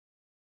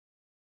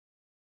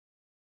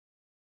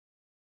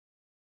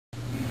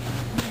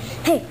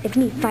Hey, it's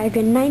me,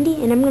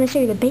 FireGun90, and I'm going to show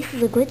you the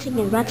basics of glitching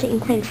and ratchet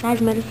and clank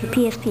size methods for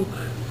PSP.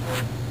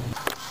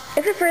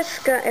 If you're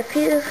first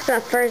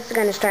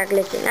going to start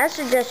glitching, I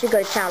suggest you go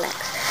to Clank.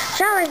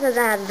 Clank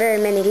doesn't have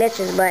very many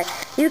glitches, but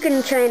you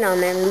can train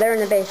on them and learn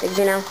the basics,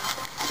 you know.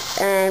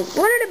 And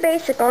one of the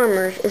basic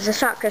armors is the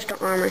shot crystal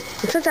armor.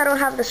 And since I don't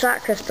have the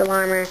shot crystal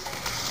armor,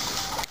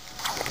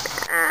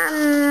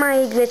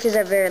 my glitches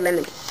are very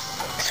limited.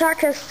 Shot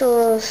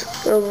crystals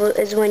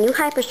is when you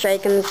hyper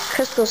strike and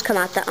crystals come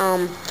out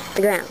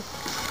the ground.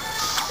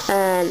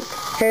 And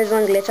here's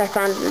one glitch I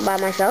found by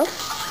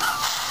myself.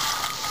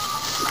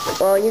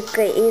 Or you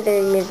could either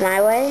use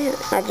my way,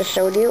 I just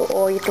showed you,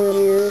 or you can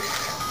use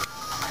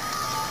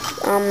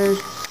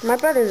my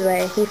brother's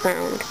way he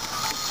found.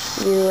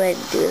 You would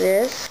do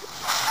this,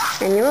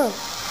 and you will.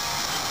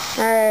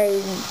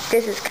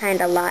 This is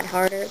kind of a lot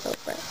harder, though,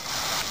 but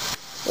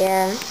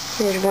yeah,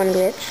 here's one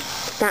glitch.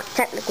 It's not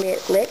technically a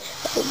glitch,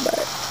 but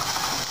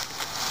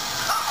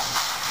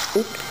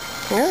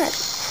oops. Alright.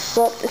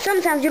 Well,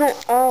 sometimes you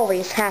don't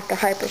always have to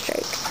hyper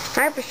strike.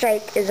 Hyper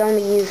strike is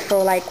only used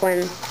for like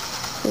when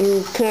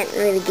you can't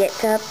really get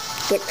to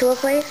a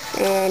place,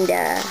 and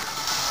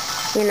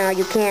you know,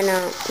 you can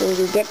when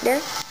you get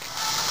there.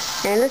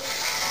 And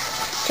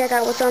let's check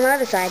out what's on the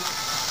other side,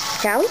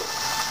 shall we?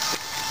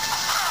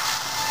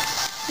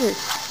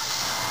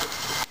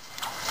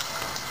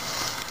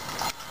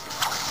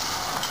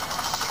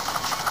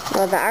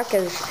 Well, the arc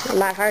is a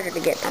lot harder to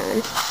get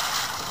down.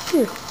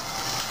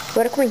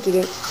 What a quinky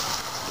did.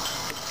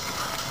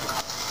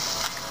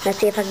 Let's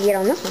see if I can get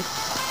on this one.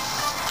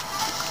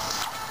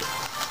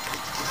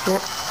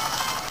 Nope.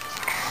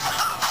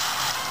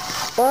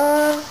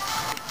 Whoa.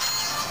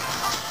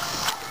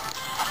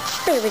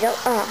 There we go.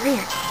 Oh,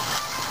 man.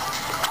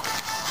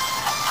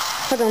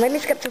 Hold on, let me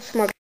skip to some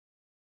more.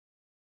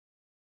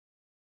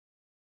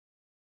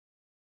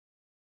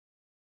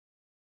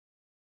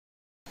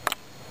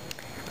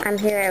 I'm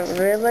here at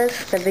Rivers,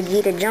 the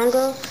Vegeta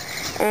Jungle,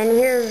 and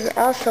here's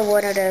also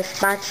one of the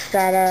spots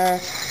that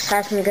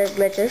has some good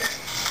glitches.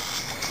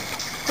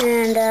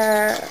 And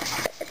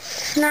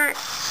it's not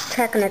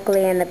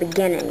technically in the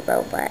beginning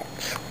though, but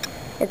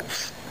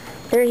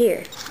they're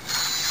here.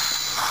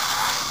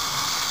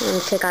 Let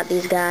me check out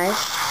these guys.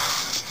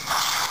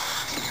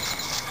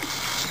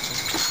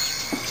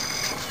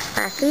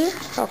 I see you?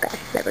 Okay,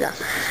 there we go.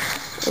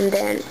 And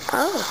then,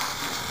 oh,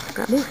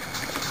 got more.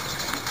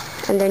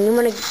 And then you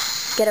want to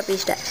get up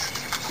these steps.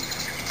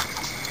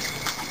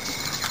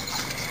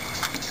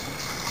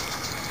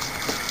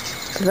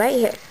 Right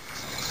here.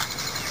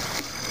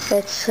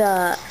 It's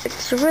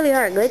really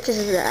hard. Glitches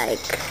is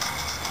like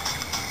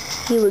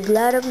you would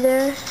glide up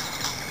there,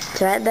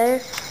 it's right there,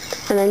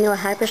 and then you would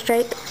hyper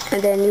strike,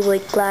 and then you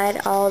would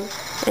glide all,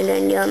 and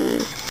then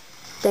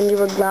you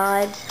would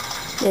glide,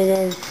 and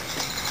then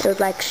it would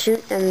like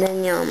shoot, and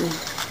then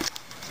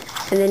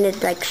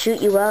it'd like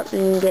shoot you up,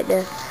 and you get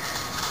the.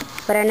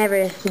 But I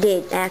never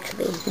did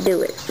actually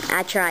do it.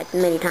 I tried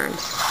many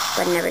times,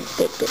 but I never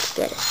did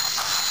get it.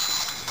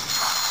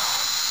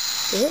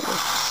 Yeah.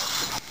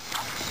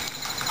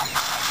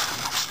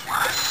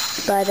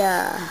 But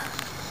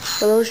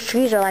well, those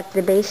trees are like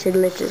the basic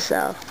glitches,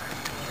 so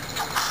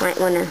might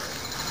want to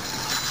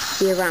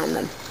be around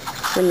them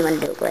when you want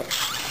to do a glitch,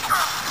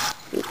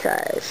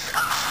 because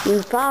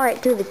you fall right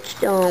through the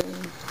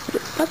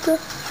what the?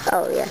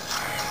 Oh yeah,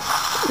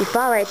 you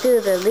fall right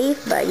through the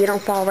leaf, but you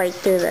don't fall right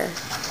through the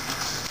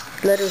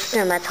little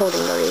stem that's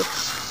holding the leaf.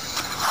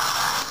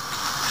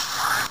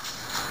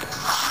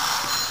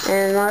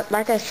 And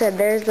like I said,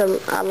 there's a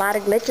lot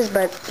of glitches,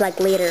 but it's like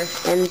later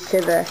into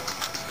the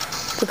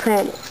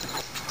planet.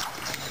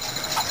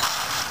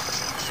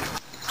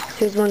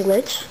 Here's one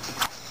glitch.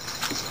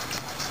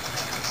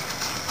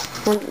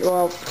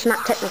 Well, it's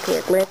not technically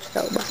a glitch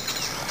though, but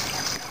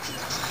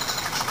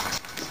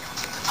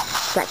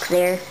it's like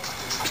there.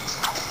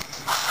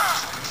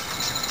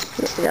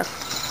 There we go.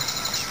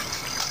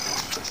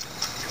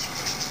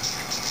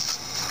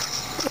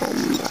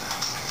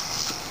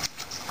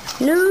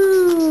 No!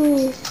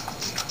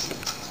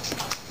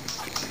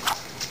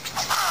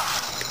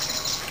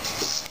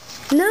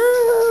 No,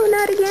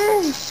 not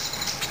again!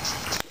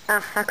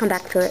 I'll come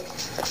back to it.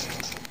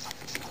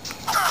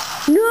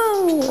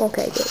 No!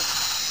 Okay, good.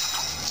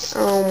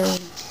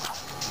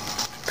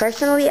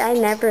 Personally, I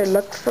never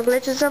looked for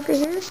glitches over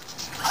here.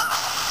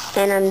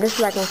 And this is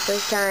like my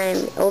first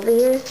time over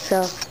here,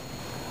 so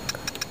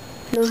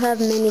don't have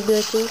many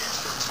glitches.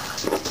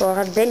 Well,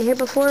 I've been here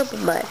before,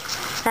 but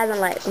haven't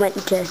like went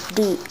into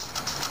deep.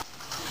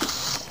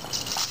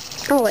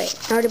 Oh wait,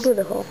 I already blew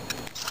the hole.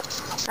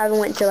 I haven't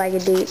went to like a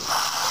deep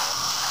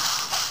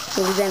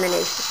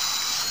examination.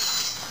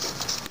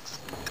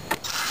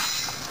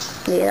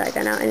 Yeah, like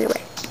I know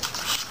anyway.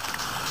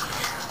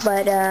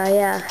 But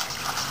yeah.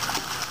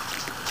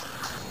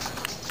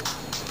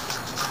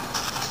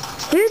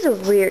 Here's a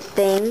weird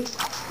thing.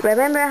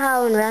 Remember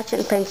how in Ratchet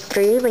and Clank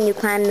 3, when you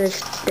climb you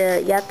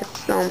have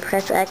to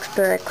press X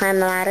to climb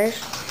the ladders,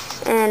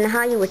 and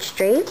how you would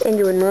strafe and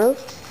you would move.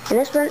 And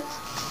this one,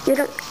 you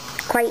don't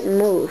quite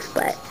move,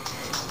 but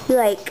you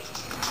like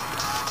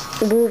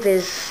move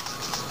his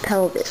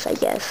pelvis, I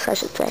guess I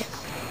should say.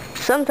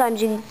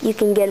 Sometimes you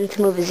can get him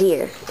to move his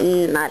ear,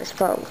 and not his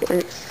pelvis,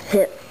 and his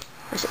hip,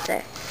 I should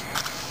say.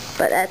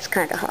 But that's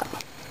kind of hard.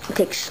 It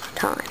takes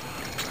time.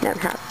 Never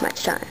have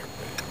much time.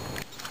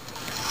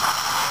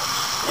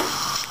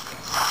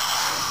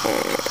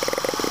 And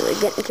we're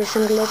getting to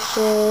some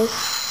glitches.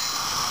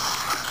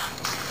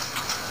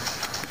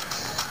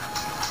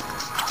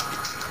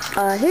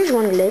 Here's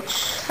one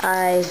glitch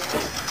I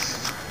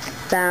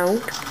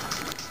found.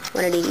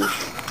 One of these.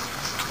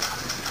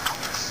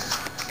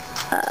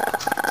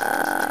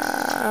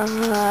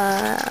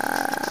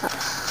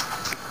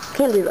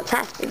 Can't believe it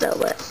passed me though,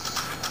 but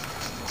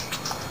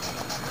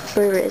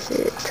where is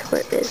it?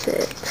 Where is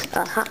it?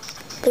 Aha!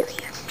 There we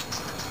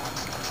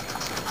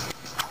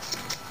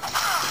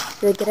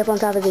go. You get up on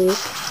top of these,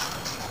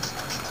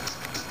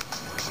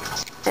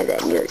 and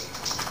then you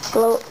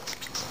blow.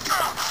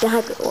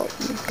 Well,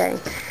 dang.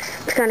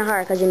 It's kind of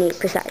hard because you need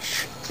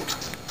precise.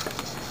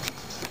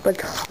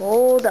 But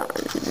hold on,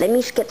 let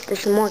me skip through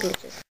some more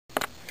glitches.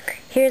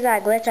 Here's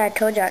that glitch I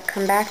told you I'd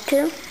come back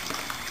to.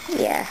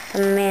 Yeah,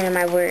 I'm a man of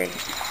my word.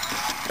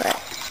 But,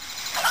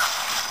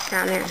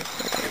 nah, man.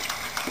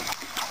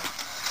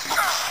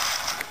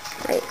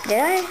 Wait, did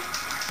I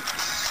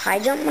high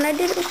jump when I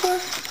did it before?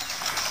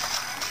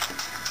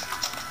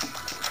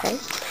 Okay,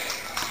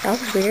 that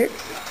was weird.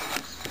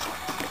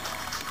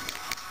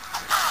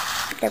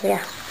 There we go.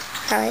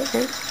 Alright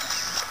then.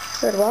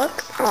 Good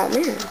walk. Oh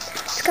man,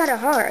 it's kinda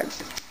hard.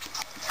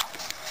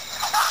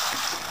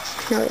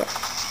 Oh yeah.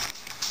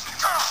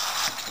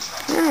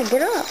 Ah,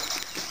 get up.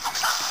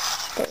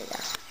 There we go.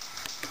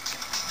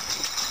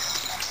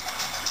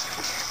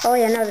 Oh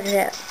yeah, another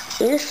tip.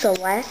 You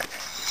select.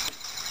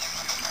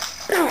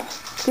 No,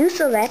 you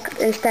select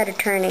instead of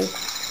turning.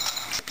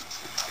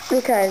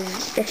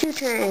 Because if you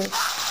turn,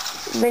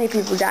 many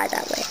people die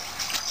that way.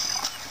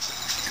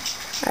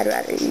 I'd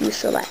rather you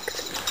select.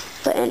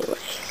 But anyway.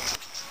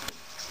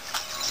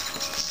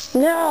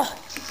 No!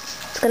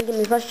 It's gonna get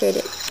me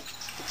frustrated.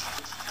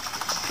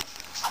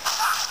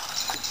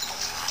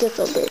 Get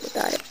so good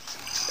without it.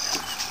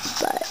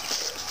 But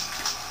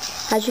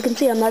as you can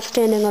see, I'm not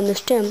standing on the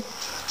stem.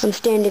 I'm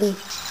standing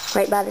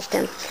right by the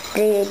stem.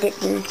 They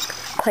didn't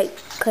quite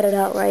cut it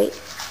out right.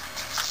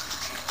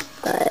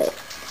 But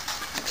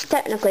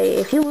technically,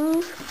 if you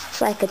move,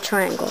 it's like a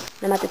triangle.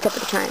 I'm at the tip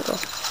of the triangle.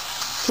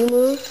 If you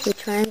move, the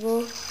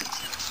triangle,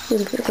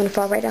 you're going to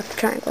fall right off the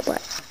triangle,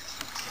 but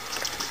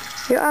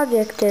your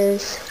object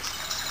is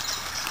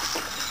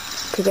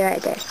to get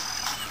right there.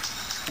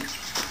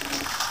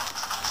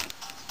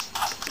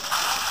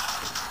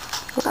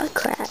 Oh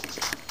crap.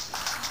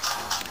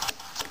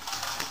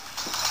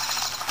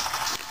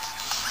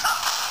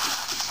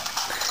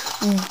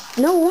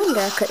 No wonder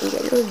I couldn't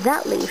get it. It was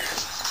that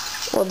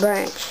leaf or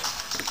branch.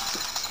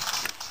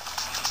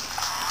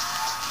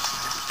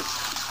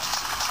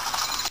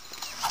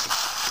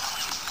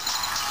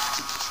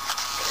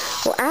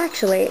 Well,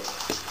 actually,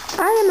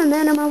 I am a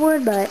man of my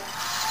word, but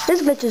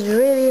this glitch is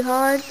really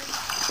hard.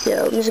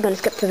 So I'm just gonna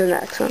skip to the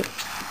next one.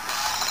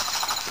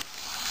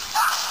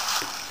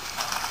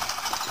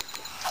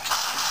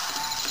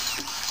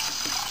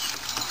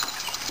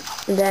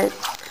 And then,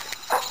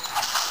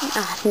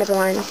 never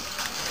mind.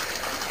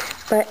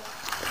 But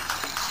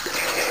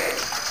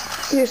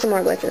here's some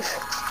more glitches.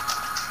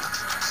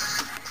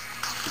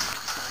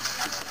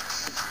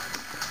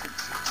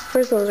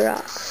 Where's those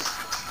rocks?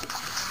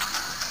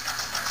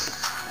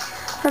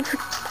 I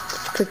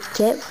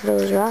forget where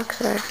those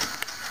rocks are.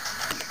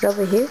 They're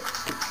over here?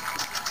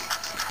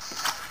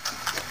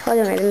 Hold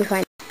on, let me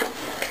find it.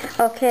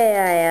 Okay,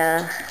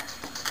 I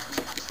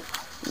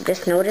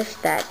just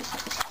noticed that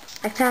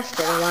I passed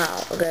it a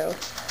while ago.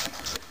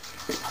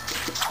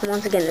 And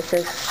once again, this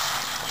is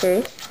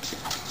tree.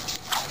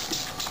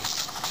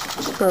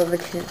 Over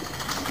to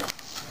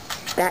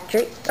that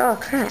tree. Oh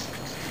crap.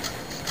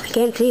 I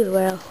can't see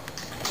well.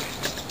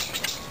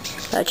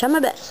 I'll try my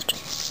best.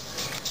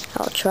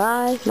 I'll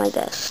try my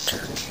best.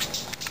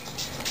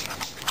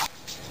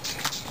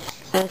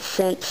 And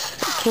since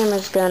the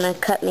camera's gonna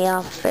cut me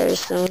off very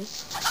soon,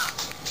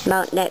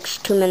 about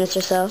next 2 minutes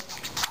or so,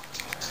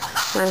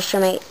 I'm gonna try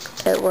to make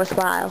it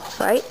worthwhile,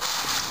 right?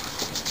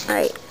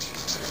 Right.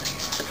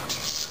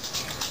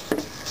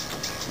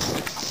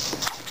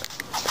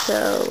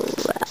 So,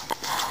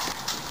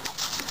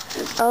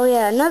 oh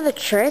yeah, another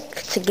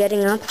trick to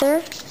getting up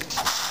there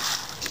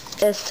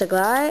is to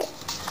glide,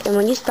 and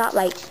when you stop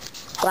like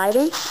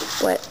gliding,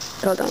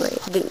 hold on, wait,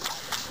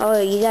 oh,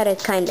 you gotta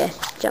kinda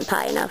jump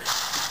high enough.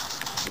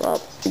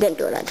 Well, didn't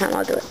do it that time,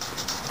 I'll do it.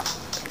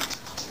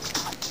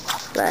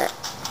 But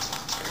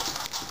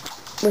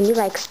when you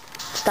like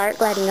start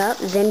gliding up,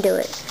 then do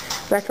it.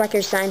 That's like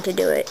your sign to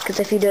do it, because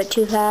if you do it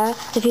too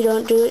fast, if you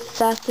don't do it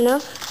fast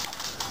enough,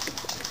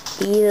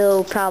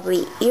 you'll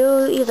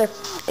either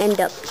end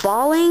up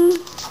falling